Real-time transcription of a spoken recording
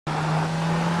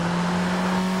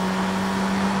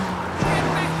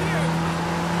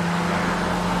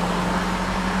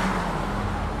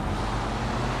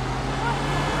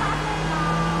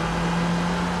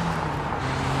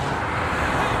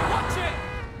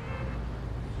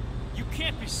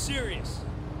can't be serious.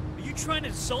 Are you trying to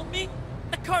insult me?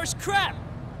 That car's crap!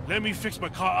 Let me fix my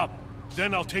car up,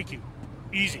 then I'll take you.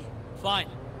 Easy. Fine.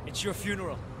 It's your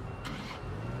funeral.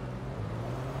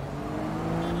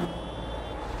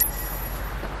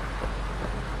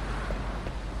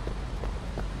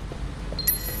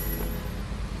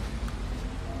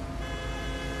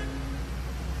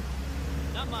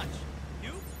 Not much.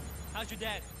 You? How's your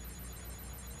dad?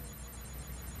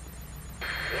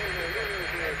 I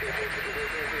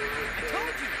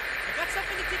told you! I got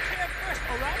something to take care of first,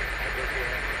 alright?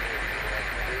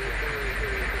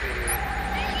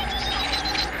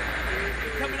 You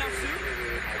coming out soon?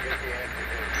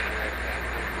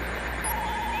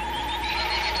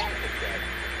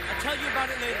 I'll tell you about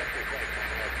it later.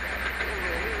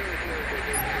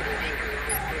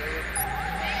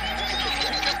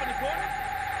 Picked up in the corner?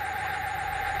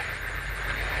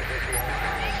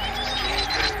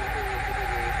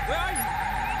 Where are you?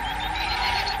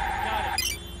 Got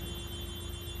it.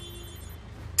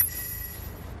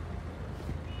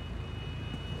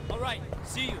 All right,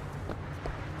 see you.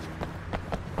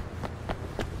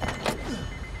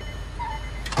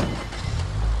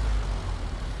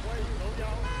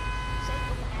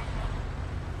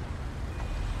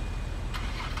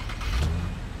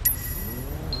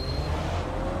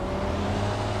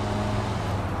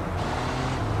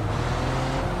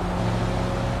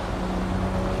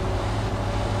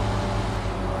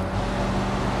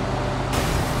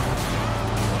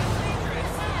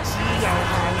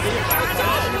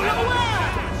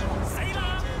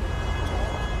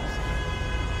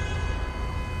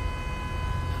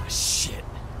 Shit.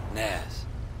 Naz.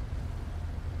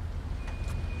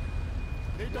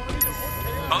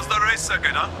 How's the race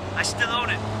circuit, huh? I still own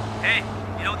it. Hey,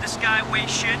 you know this guy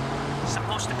weighs shit?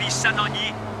 Supposed to be Sun On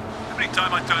Yi. Every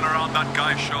time I turn around, that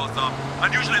guy shows up.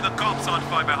 And usually the cops aren't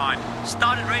far behind.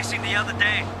 Started racing the other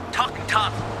day. Talking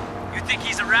tough. You think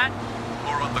he's a rat?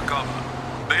 Or undercover.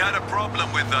 They had a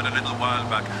problem with that a little while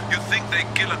back. You think they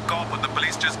kill a cop and the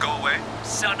police just go away?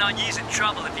 Sun On Yi's in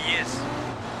trouble if he is.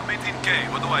 I'm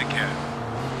 18K, what do I care?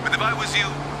 But if I was you,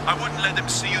 I wouldn't let them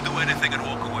see you do anything and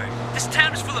walk away. This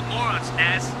town is full of morons,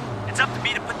 Naz. It's up to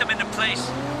me to put them into place.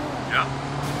 Yeah?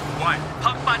 Why?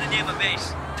 Punk by the name of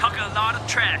Ace. Talking a lot of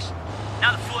trash.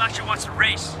 Now the fool actually wants to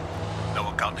race. No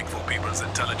accounting for people's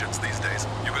intelligence these days.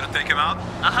 You gonna take him out?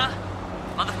 Uh-huh.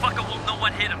 Motherfucker won't know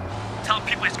what hit him. Telling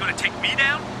people he's gonna take me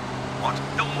down? What?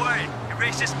 Don't worry. He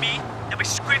races me, they'll be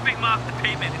scraping him off the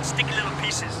pavement in sticky little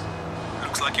pieces.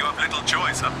 Looks like you have little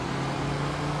choice, huh?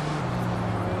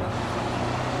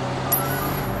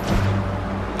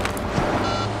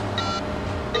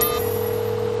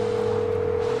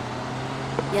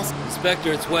 Yes.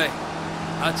 Inspector, it's Way.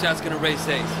 Hotshot's gonna race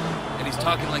Ace, and he's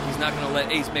talking like he's not gonna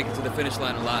let Ace make it to the finish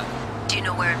line alive. Do you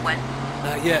know where it went?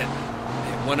 Not yet.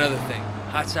 And one other thing.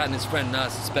 Hotshot and his friend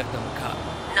Nas suspect I'm a cop.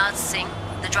 Naz Singh,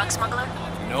 the drug smuggler?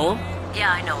 You know him?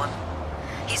 Yeah, I know him.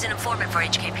 He's an informant for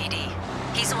HKPD.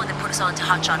 He's the one that put us on to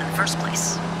Hotshot in the first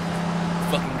place.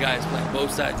 Fucking guy is playing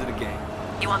both sides of the game.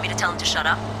 You want me to tell him to shut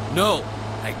up? No!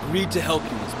 I agreed to help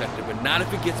you, Inspector, but not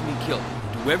if it gets me killed.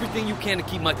 Do everything you can to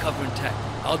keep my cover intact.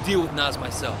 I'll deal with Nas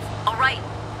myself. All right,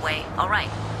 Way, all right.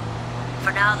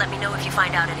 For now, let me know if you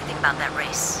find out anything about that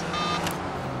race.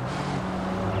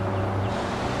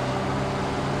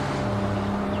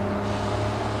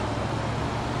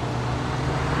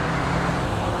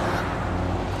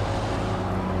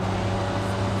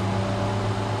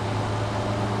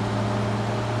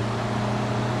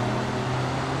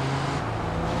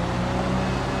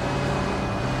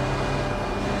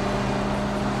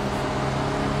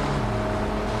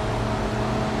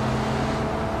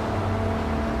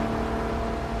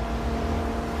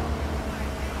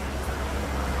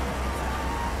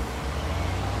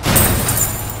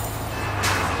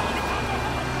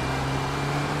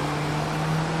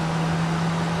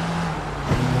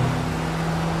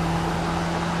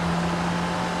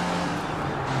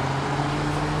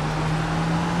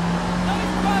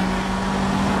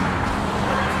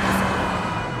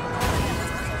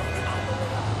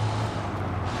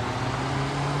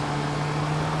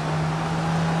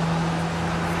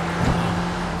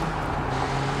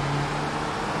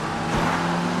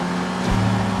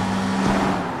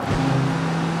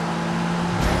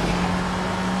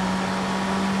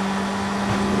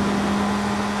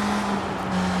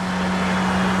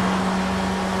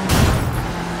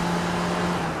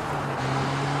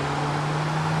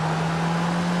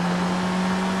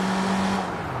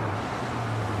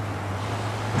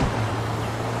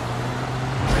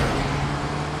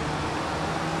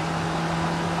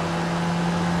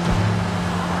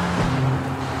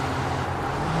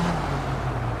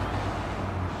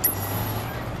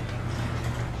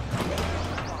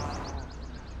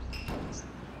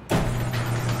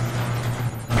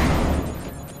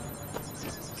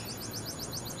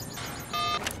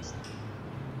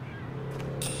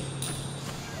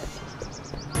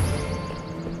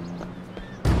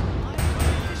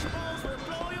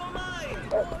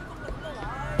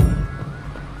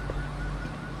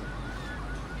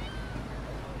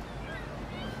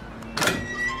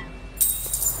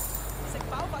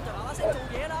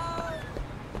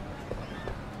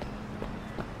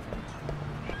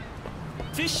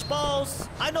 Fish balls!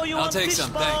 I know you I'll want take fish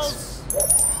some, balls!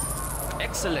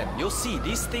 Excellent. You'll see,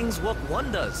 these things work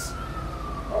wonders.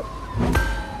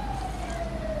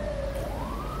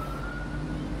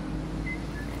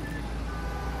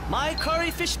 My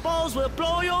curry fish balls will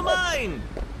blow your mind!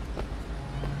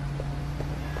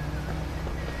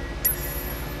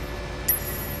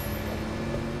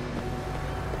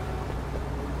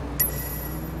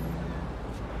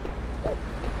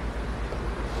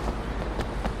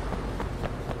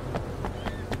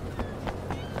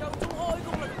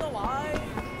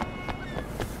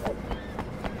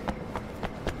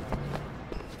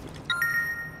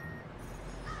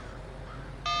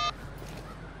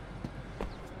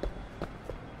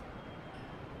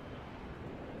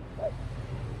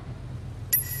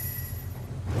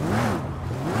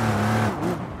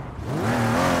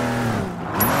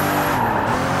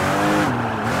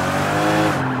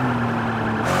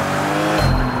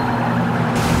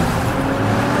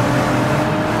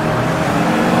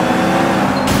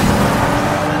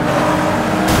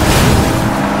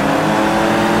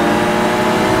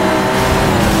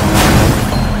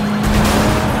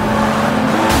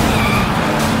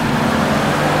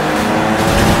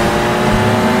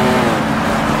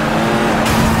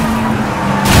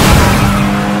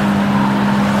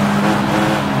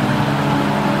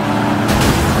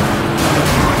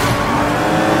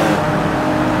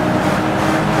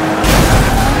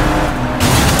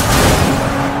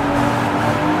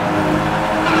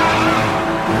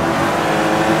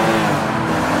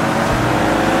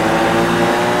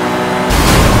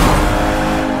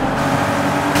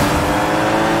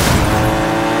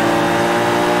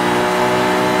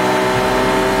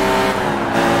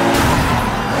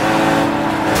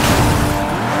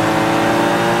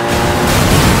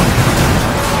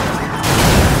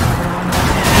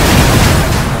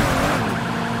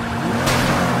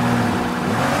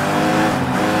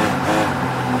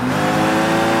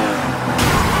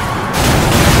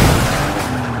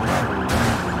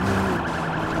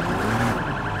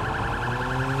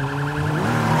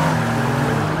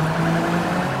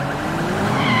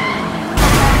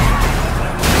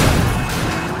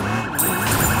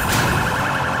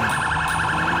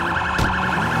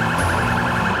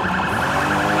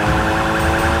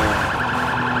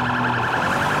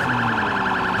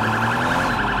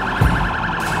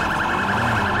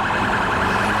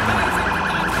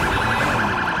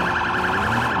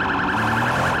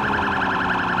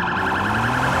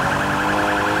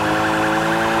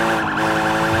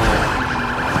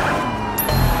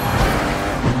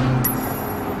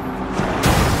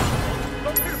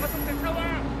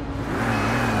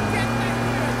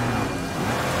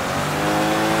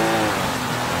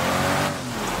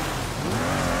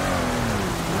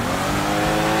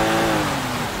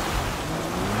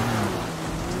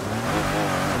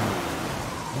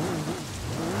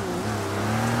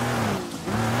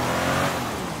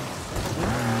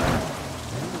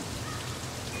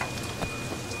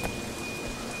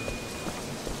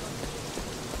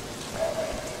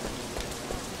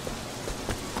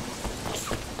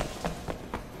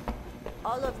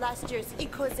 All of last year's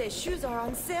Corsair shoes are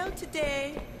on sale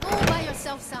today. Go buy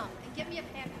yourself some and get me a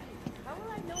pair too. How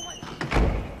will I know what?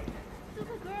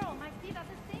 Super girl, my feet are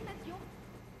the same as yours.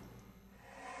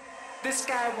 This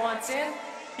guy wants in.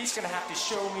 He's gonna have to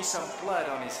show me some blood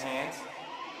on his hands.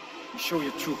 You show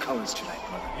your true colors tonight,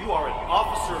 brother. You are an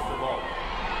officer of the law.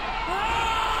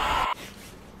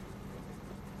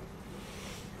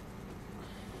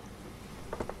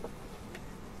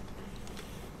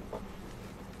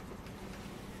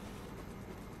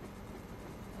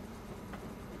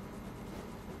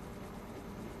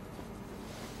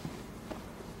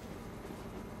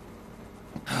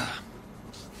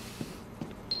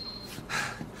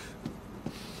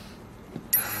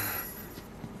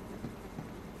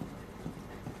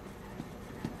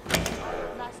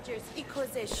 Last year's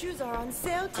Corsair shoes are on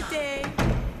sale today.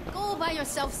 Go buy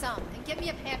yourself some and get me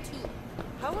a pair too.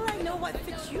 How will I know what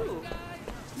fits you?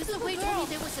 Mr. Wei told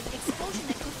me there was an explosion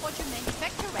at Good Fortune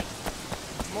Manufacturing.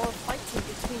 More fighting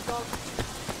between dogs.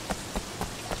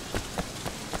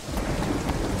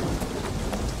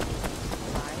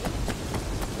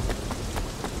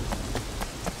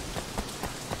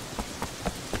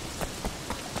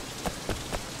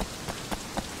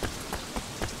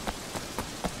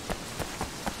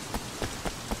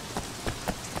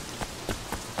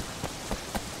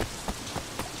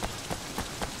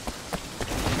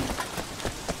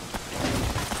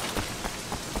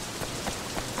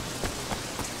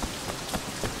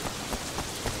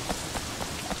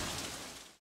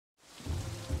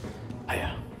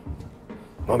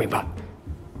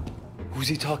 Who's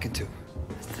he talking to?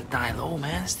 It's the die low,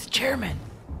 man. It's the chairman.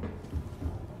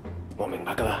 我明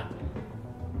白㗎啦，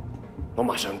我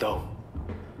馬上到。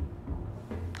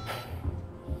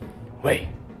Wait,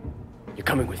 you're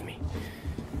coming with me.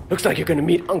 Looks like you're gonna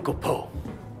meet Uncle Po.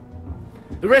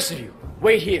 The rest of you,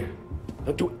 wait here.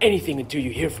 Don't do anything until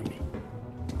you hear from me.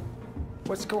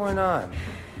 What's going on?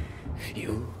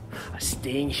 You are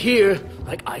staying here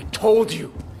like I told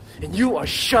you. And you are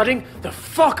shutting the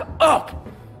fuck up!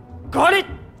 Got it?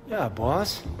 Yeah,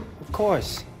 boss. Of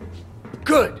course.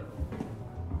 Good.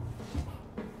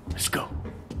 Let's go.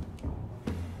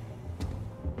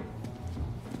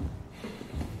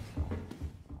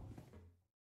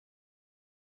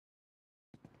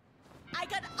 I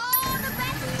got all the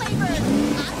best flavors.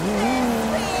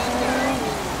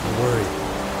 Don't worry.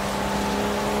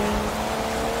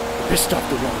 Pissed off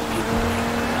the wrong people.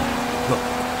 Look,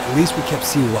 at least we kept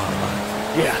Siwa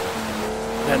alive. Yeah.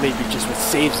 That may be just what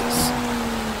saves us.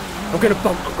 I'm gonna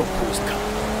bump Uncle Po's cup.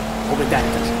 Hoping that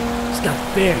does it. It's not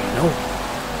fair, you know?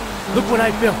 Look what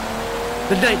I built.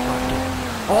 The night market.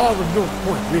 All of North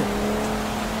Point, really.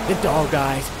 The dog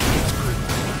eyes. It's great.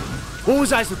 What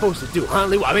was I supposed to do, huh?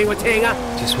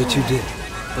 Just what you did.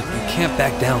 Look, you can't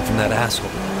back down from that asshole.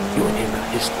 You and him got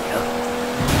history, huh?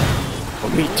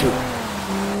 Well, me too.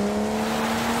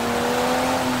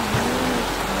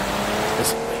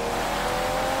 Listen,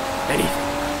 wait.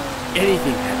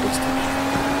 Anything happens to me,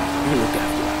 you look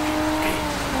after our people, okay?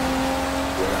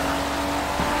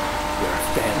 We're a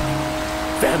family.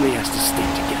 Family has to stick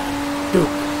together. Duke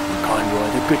and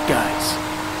Conroy, they're good guys.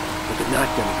 But they're not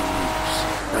gonna be leaders.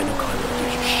 I know Conroy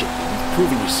gives you shit, but you've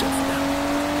proven yourself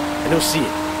now. I don't see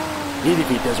it. Even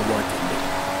if he doesn't want to admit it,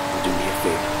 he'll do me a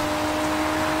favor.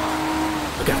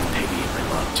 Look after Peggy and my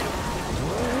mom, too.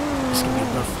 This can be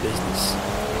rough business.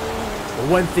 But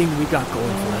one thing we got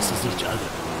going for us is each other.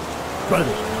 Brothers,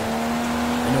 you know.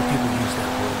 I know people use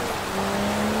that word,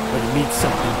 but it means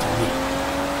something to me.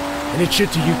 And it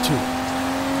should to you too.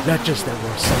 Not just that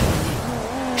we're something.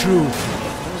 True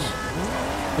brothers.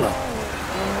 Look,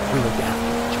 we look after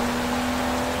each other.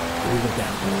 And we look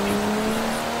after the people we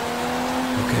love.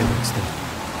 Okay, Winston.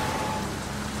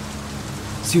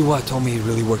 Siwa told me he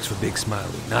really works for Big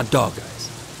Smiley, not Dog Eyes.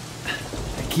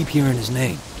 I keep hearing his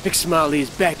name. Big Smiley is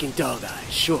back in Dog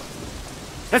Eyes, sure.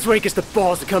 That's where he gets the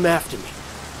balls to come after me.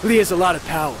 Lee has a lot of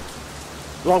power.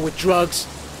 Along with drugs,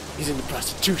 he's into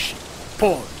prostitution,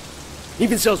 porn. He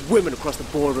even sells women across the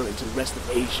border into the rest of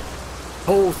Asia.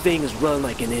 The whole thing is run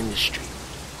like an industry.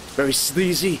 Very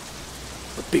sleazy,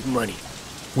 but big money.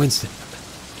 Winston,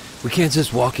 we can't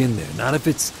just walk in there, not if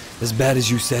it's as bad as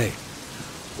you say.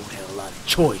 Won't have a lot of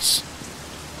choice.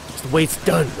 It's the way it's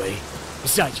done, Way.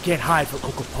 Besides, you can't hide from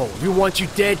Uncle Po. If he wants you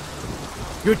dead,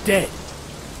 you're dead.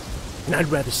 And I'd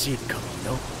rather see it coming, you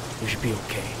know? You should be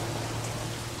okay.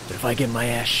 But if I get my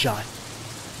ass shot,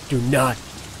 do not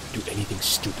do anything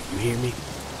stupid, you hear me?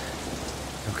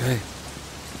 Okay.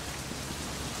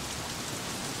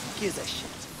 Gives a shit.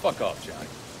 Fuck off, Johnny.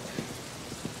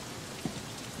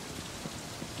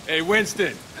 Hey,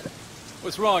 Winston.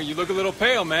 What's wrong? You look a little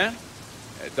pale, man.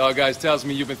 That Dog Eyes tells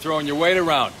me you've been throwing your weight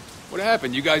around. What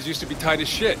happened? You guys used to be tight as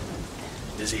shit.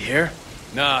 Is he here?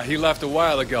 Nah, he left a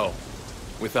while ago.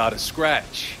 Without a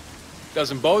scratch.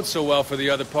 Doesn't bode so well for the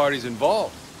other parties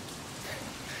involved.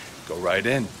 Go right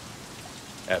in.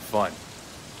 Have fun.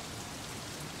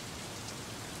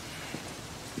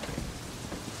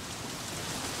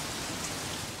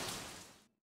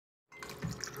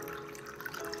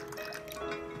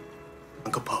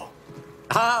 Uncle Po.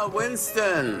 Ah,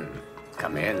 Winston.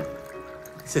 Come in.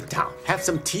 Sit down. Have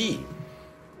some tea.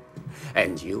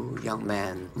 And you, young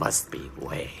man, must be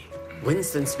Wei.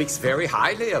 Winston speaks very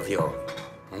highly of you.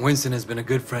 Winston has been a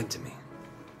good friend to me.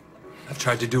 I've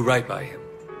tried to do right by him.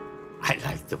 I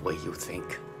like the way you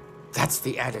think. That's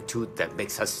the attitude that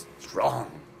makes us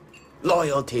strong.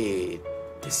 Loyalty,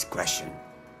 discretion.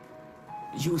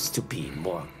 Used to be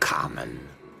more common.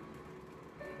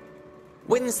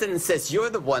 Winston says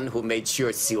you're the one who made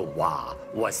sure Siwa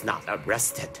was not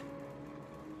arrested.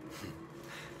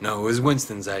 No, it was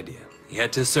Winston's idea. He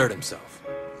had to assert himself.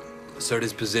 Assert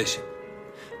his position.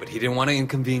 But he didn't want to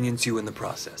inconvenience you in the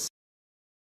process.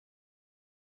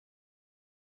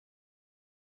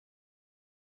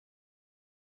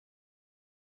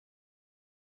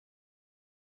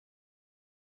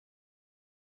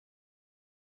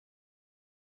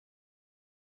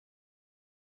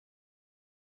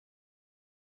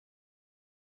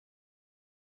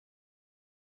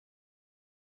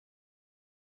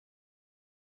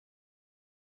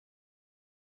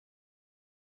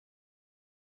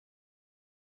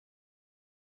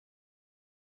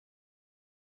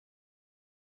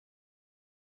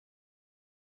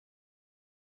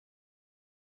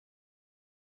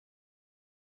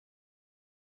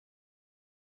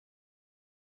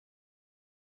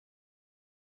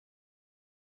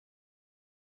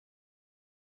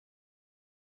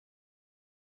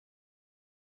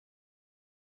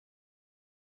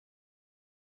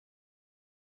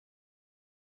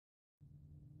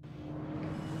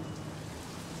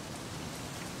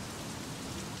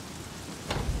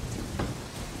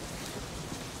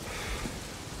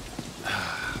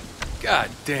 God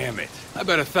damn it. I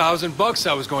bet $1,000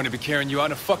 I was going to be carrying you out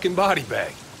in a fucking body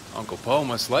bag. Uncle Poe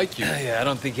must like you. Yeah, I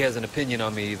don't think he has an opinion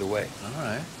on me either way. All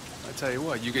right. I tell you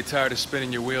what, you get tired of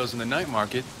spinning your wheels in the night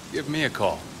market, give me a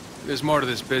call. There's more to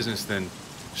this business than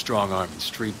strong-arming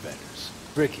street vendors.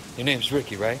 Ricky. Your name's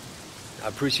Ricky, right? I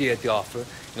appreciate the offer.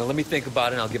 You know, let me think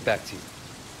about it and I'll get back to you.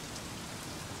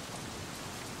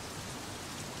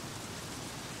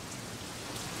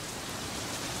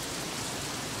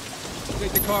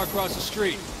 Take the car across the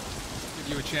street. Give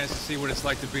you a chance to see what it's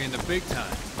like to be in the big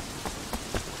time.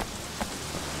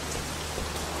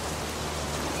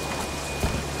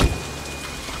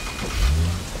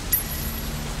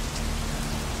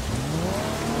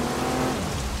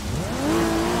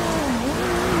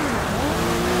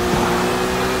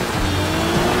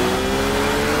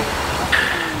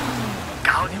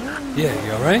 Yeah,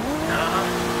 you alright?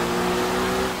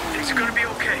 Things are gonna be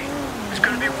okay. There's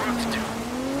gonna be work to do.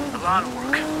 A lot of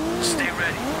work. Stay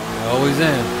ready. I always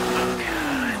am. Look,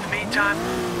 in the meantime,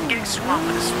 I'm getting swamped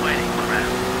with this wedding crap.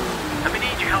 I'm gonna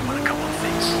need your help on a couple of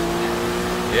things.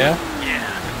 Yeah? Yeah.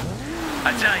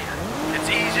 I tell you, it's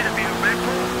easier to be a Red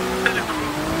Bull than a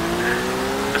crew.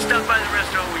 Let's stop by the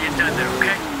restaurant when you're done there,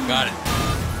 okay? Got it.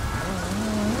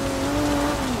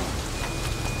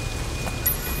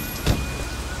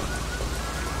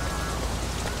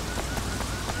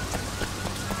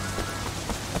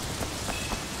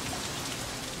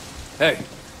 Hey,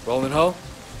 Roland Ho?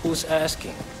 Who's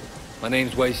asking? My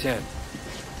name's Wei Shen.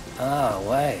 Ah,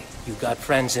 Wei. You got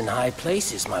friends in high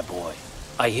places, my boy.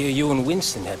 I hear you and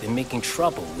Winston have been making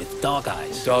trouble with Dog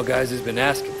Eyes. Dog Eyes has been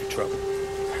asking for trouble.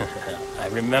 I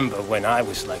remember when I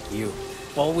was like you.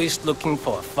 Always looking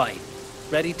for a fight.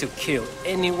 Ready to kill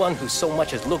anyone who so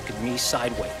much as looked at me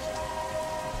sideways.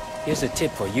 Here's a tip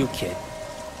for you, kid.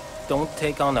 Don't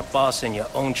take on a boss in your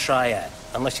own triad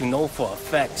unless you know for a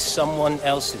fact someone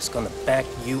else is gonna back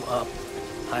you up.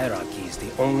 Hierarchy is the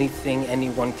only thing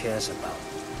anyone cares about.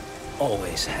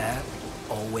 Always have,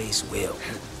 always will.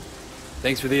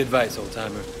 Thanks for the advice,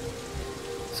 old-timer.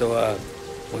 So,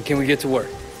 when can we get to work?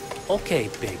 Okay,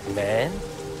 big man.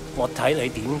 我睇你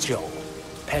點做.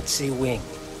 Patsy Wing.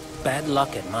 Bad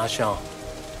luck at Mahjong.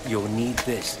 You'll need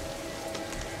this.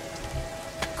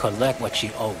 Collect what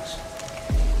she owes.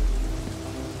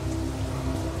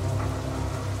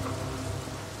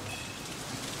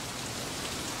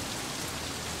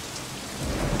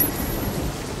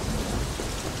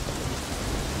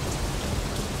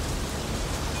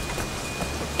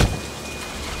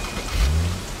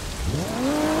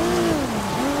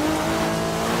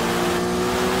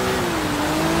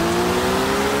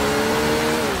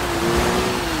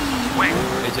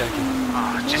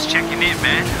 Just checking in,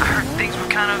 man. I heard things were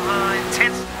kind of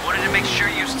intense. Wanted to make sure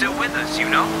you're still with us, you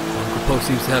know? Uncle Poe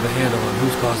seems to have a handle on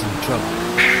who's causing the trouble.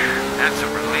 That's a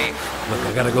relief. Look,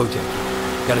 I gotta go,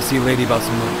 Jackie. Gotta see a lady about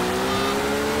some money.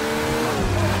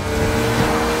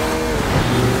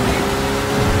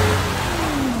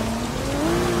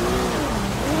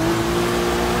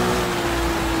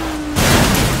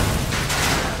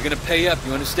 You're gonna pay up,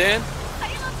 you understand?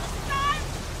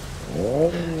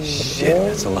 Shit,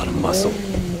 that's a lot of muscle.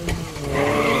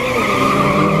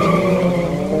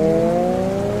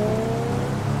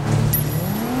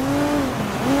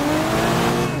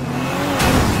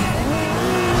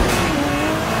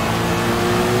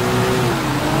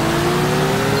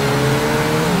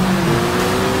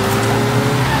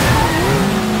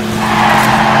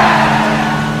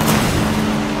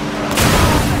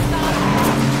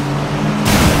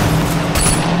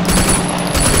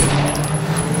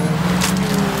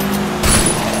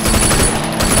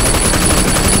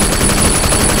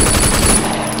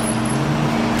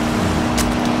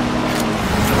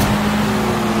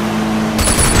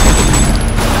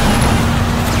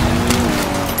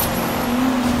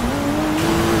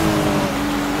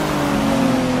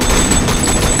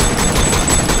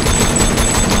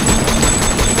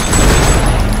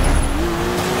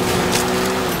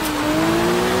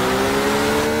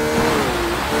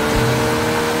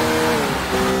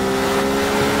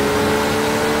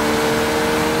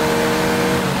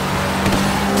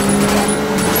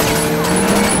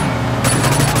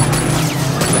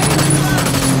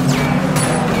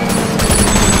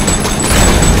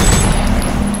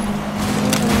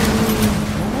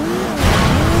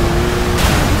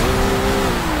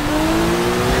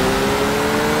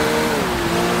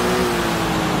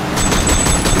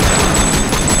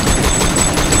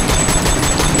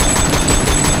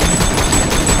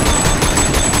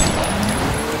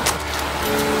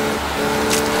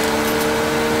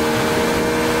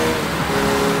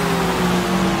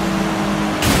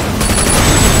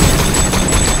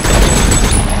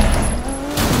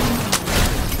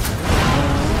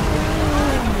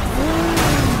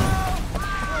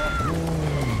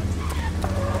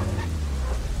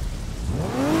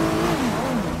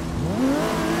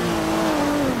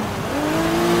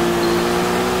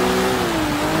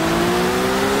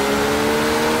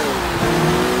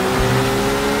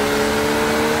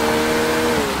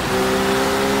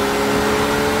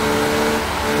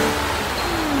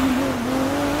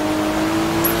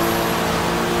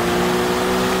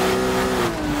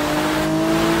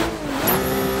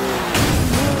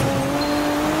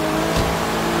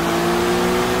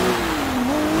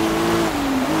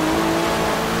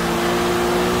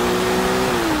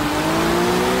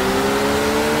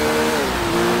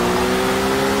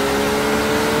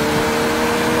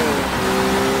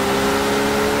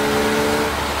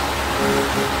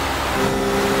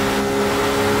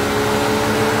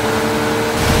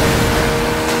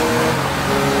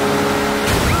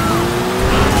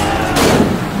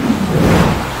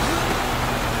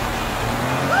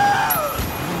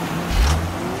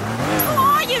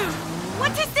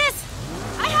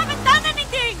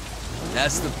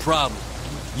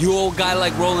 You old guy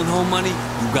like rolling home money,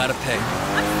 you gotta pay.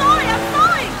 I'm sorry, I'm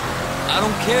sorry! I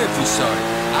don't care if you're sorry.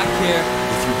 I care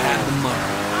if you have the money.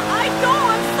 I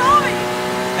don't, I'm sorry!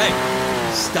 Hey,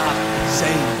 stop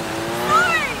saying that.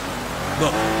 Sorry!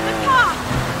 Look. The car!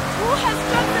 Who has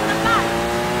drugs in the back?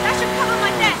 That should cover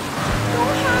my neck.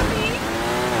 Don't hurt me.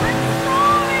 I'm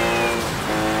sorry!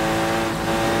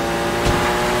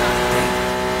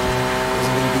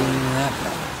 Wasn't gonna do any of that,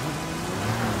 pal.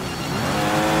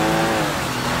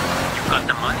 You got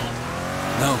the money?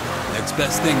 No. Next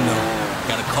best thing, though.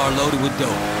 Got a car loaded with dope.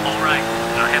 All right,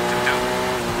 what I have to do,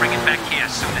 bring it back here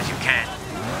as soon as you can.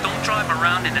 Don't drive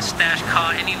around in a stash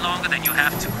car any longer than you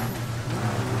have to.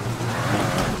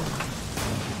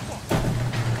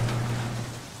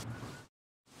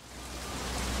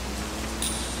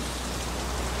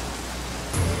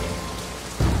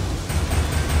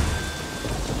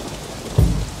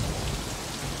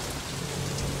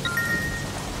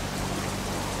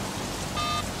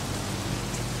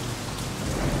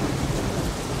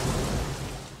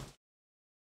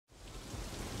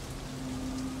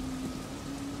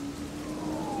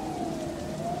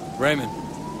 Raymond.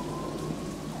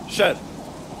 Shed,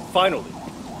 finally.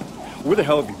 Where the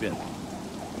hell have you been?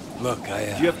 Look, Do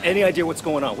you have any idea what's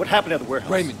going on? What happened at the warehouse?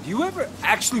 Raymond, do you ever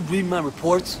actually read my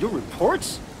reports? Your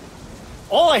reports?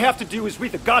 All I have to do is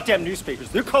read the goddamn newspapers.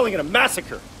 They're calling it a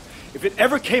massacre. If it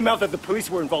ever came out that the police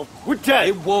were involved, we're dead.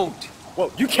 It won't.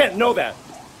 Well, you can't know that.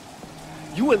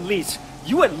 You at least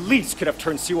could have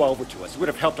turned Siwa over to us. It would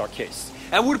have helped our case.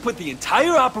 That would have put the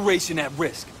entire operation at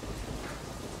risk.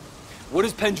 What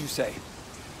does Pendrew say?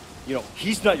 You know,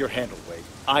 he's not your handle, Wade.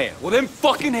 I am. Well, then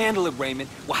fucking handle it, Raymond.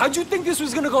 Well, how'd you think this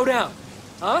was gonna go down?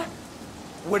 Huh?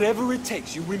 Whatever it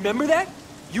takes. You remember that?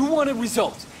 You wanted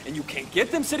results, and you can't get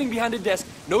them sitting behind a desk,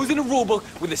 nose in a rulebook,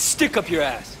 with a stick up your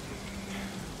ass.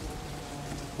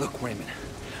 Look, Raymond,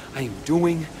 I am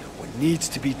doing what needs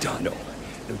to be done. No,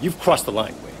 you've crossed the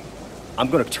line, Wade. I'm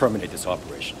gonna terminate this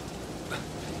operation.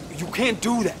 You can't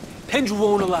do that. Pendrew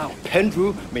won't allow it.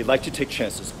 Pendrew may like to take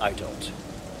chances, I don't.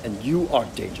 And you are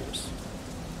dangerous.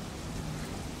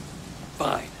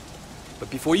 Fine. But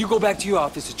before you go back to your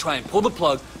office to try and pull the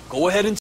plug, go ahead and